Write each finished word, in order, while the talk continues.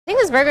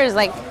this burger is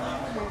like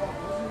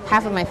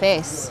half of my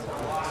face.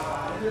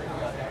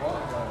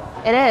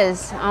 It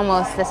is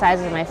almost the size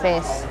of my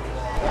face.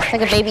 It's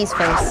like a baby's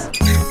face.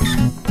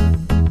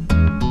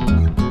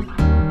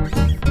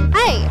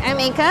 Hi, I'm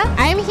Inka.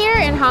 I'm here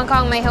in Hong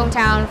Kong, my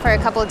hometown, for a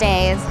couple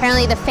days.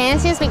 Apparently the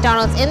fanciest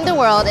McDonald's in the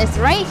world is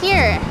right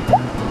here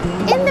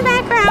in the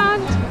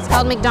background. It's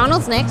called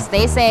McDonald's Next.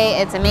 They say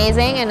it's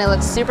amazing and it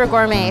looks super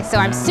gourmet, so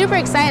I'm super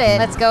excited.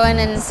 Let's go in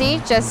and see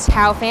just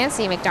how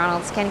fancy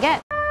McDonald's can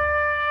get.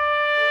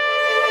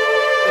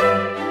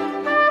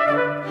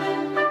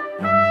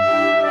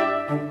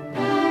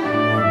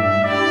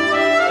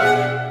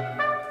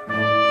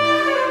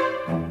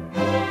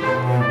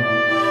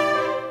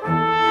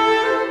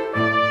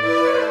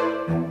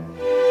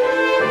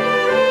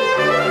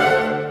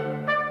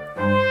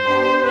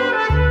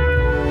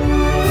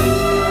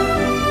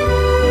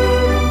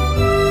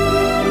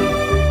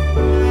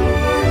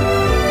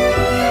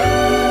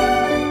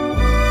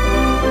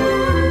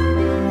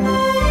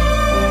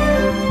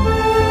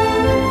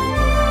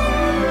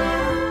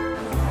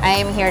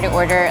 I'm here to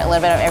order a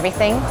little bit of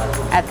everything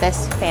at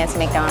this fancy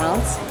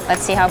McDonald's.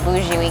 Let's see how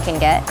bougie we can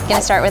get.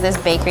 Gonna start with this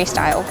bakery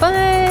style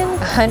bun,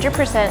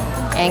 100%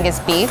 Angus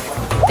beef,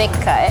 thick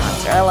cut,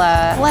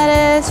 mozzarella,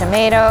 lettuce,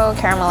 tomato,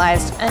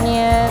 caramelized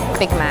onion,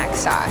 Big Mac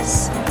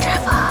sauce,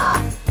 truffle,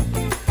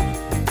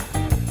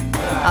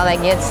 all that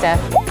good stuff.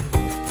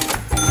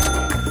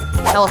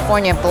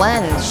 California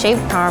blend,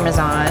 shaved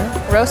parmesan,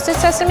 roasted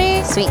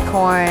sesame, sweet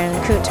corn,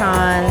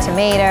 crouton,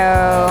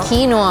 tomato,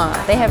 quinoa.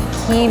 They have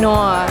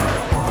quinoa.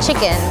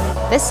 Chicken.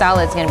 This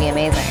salad's gonna be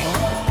amazing.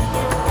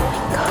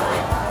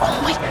 Oh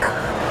my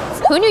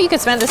god. Who knew you could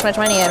spend this much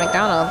money at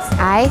McDonald's?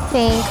 I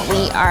think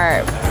we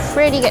are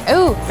pretty good.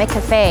 Ooh,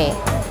 McCafe.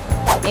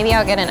 Maybe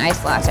I'll get an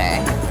iced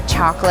latte.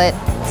 Chocolate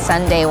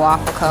sundae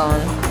waffle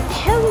cone.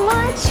 And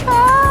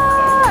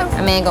matcha.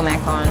 A mango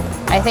macaron.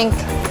 I think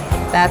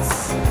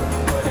that's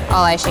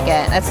all I should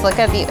get. Let's look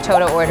at the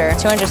total order.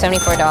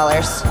 $274.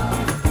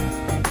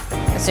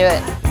 Let's do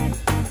it.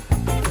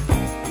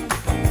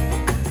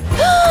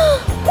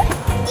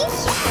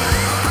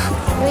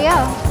 Here we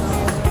go.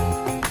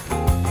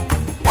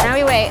 Now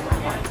we wait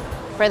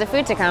for the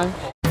food to come.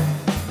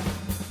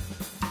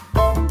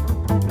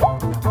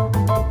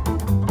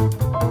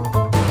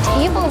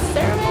 Table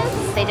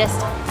service. They just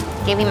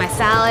gave me my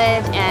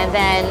salad and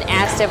then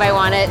asked if I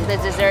wanted the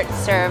dessert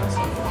served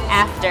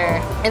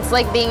after. It's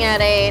like being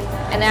at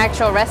an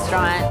actual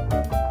restaurant.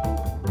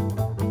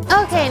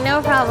 Okay,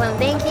 no problem.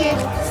 Thank you.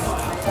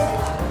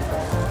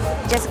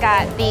 Just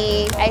got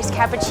the iced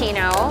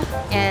cappuccino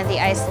and the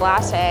iced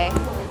latte.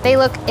 They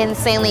look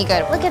insanely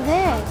good. Look at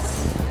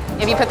this.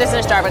 If you put this in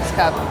a Starbucks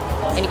cup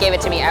and you gave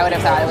it to me, I would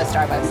have thought it was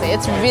Starbucks.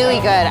 It's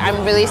really good.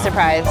 I'm really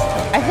surprised.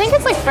 I think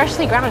it's like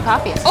freshly ground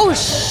coffee. Oh,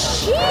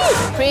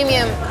 shit!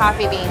 Premium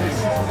coffee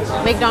beans.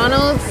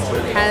 McDonald's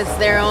has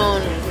their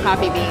own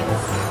coffee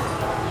beans.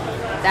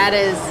 That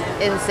is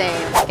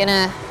insane.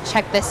 Gonna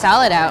check this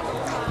salad out.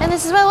 And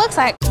this is what it looks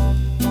like.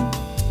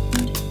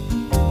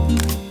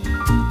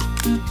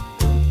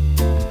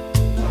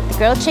 The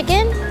grilled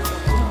chicken,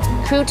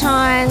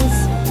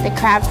 croutons, the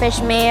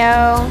crabfish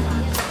mayo,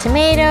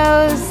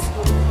 tomatoes,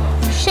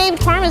 shaved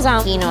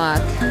parmesan, quinoa,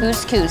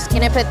 couscous.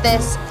 Gonna put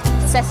this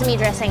sesame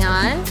dressing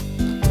on.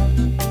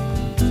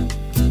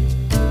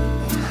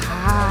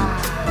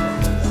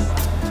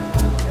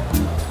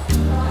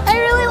 I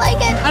really like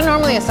it. I'm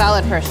normally a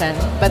salad person,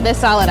 but this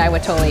salad I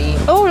would totally eat.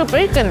 Oh, the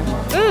bacon.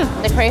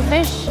 The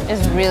crayfish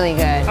is really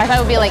good. I thought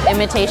it would be like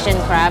imitation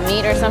crab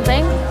meat or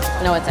something.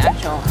 No, it's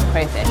actual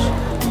crayfish.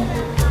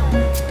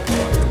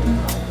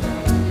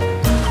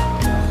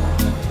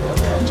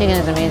 Chicken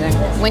is amazing.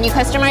 When you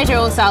customize your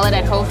own salad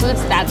at Whole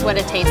Foods, that's what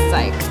it tastes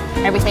like.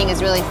 Everything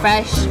is really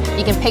fresh.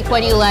 You can pick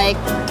what you like.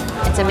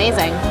 It's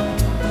amazing.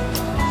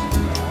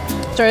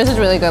 So this is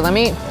really good. Let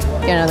me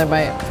get another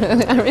bite.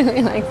 I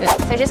really like this.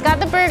 So I just got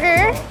the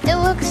burger. It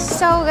looks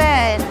so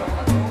good.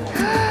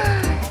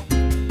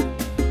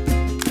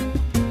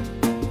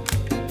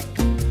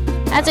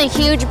 That's a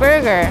huge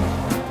burger.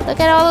 Look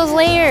at all those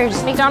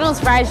layers.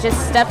 McDonald's fries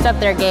just stepped up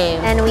their game.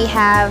 And we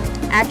have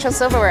actual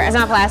silverware. It's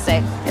not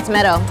plastic, it's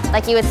metal,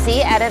 like you would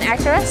see at an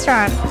actual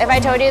restaurant. If I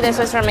told you this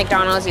was from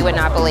McDonald's, you would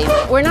not believe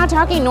it. We're not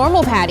talking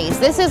normal patties.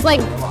 This is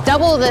like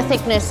double the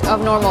thickness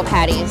of normal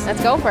patties.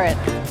 Let's go for it.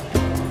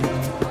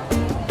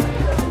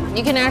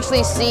 You can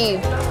actually see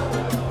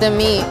the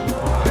meat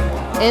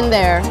in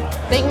there.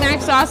 Big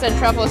Mac sauce and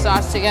truffle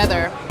sauce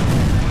together.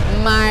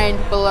 Mind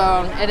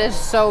blown. It is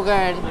so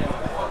good.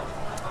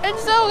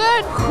 It's so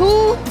good.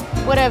 Who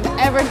would have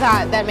ever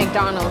thought that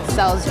McDonald's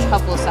sells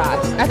truffle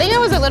sauce? I think I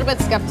was a little bit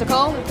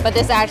skeptical, but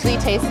this actually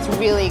tastes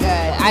really good.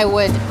 I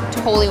would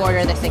totally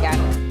order this again.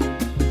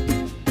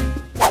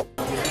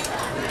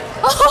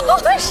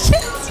 Oh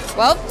shit!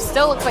 Well,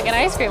 still looks like an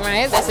ice cream,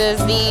 right? This is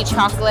the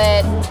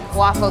chocolate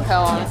waffle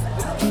cone.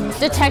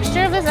 The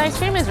texture of this ice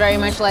cream is very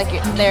much like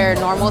their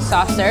normal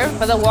soft serve,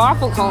 but the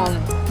waffle cone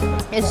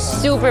is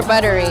super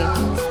buttery.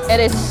 It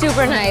is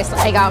super nice.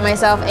 I got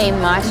myself a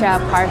matcha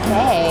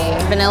parfait.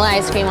 Vanilla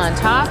ice cream on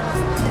top,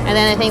 And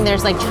then I think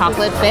there's like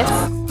chocolate bits.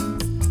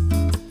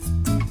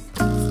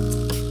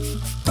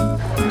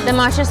 The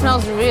matcha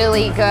smells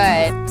really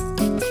good.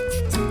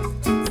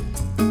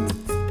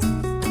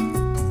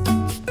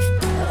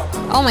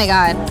 Oh my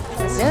God,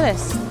 let's do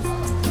this.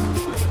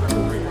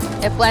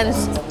 It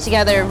blends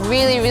together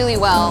really, really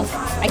well.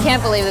 I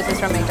can't believe this is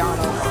from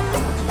McDonald's.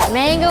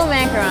 Mango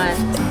macaron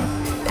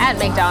at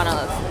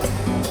McDonald's.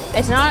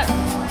 It's not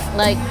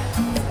like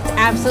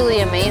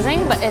absolutely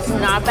amazing, but it's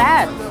not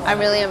bad. I'm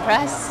really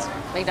impressed,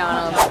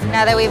 McDonald's.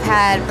 Now that we've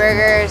had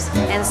burgers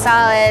and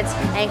salads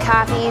and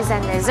coffees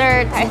and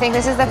dessert, I think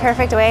this is the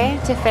perfect way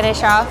to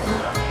finish off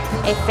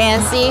a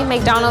fancy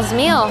McDonald's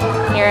meal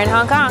here in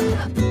Hong Kong.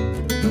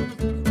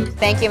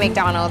 Thank you,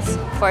 McDonald's,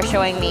 for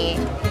showing me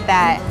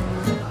that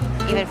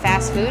even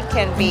fast food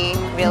can be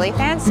really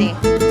fancy.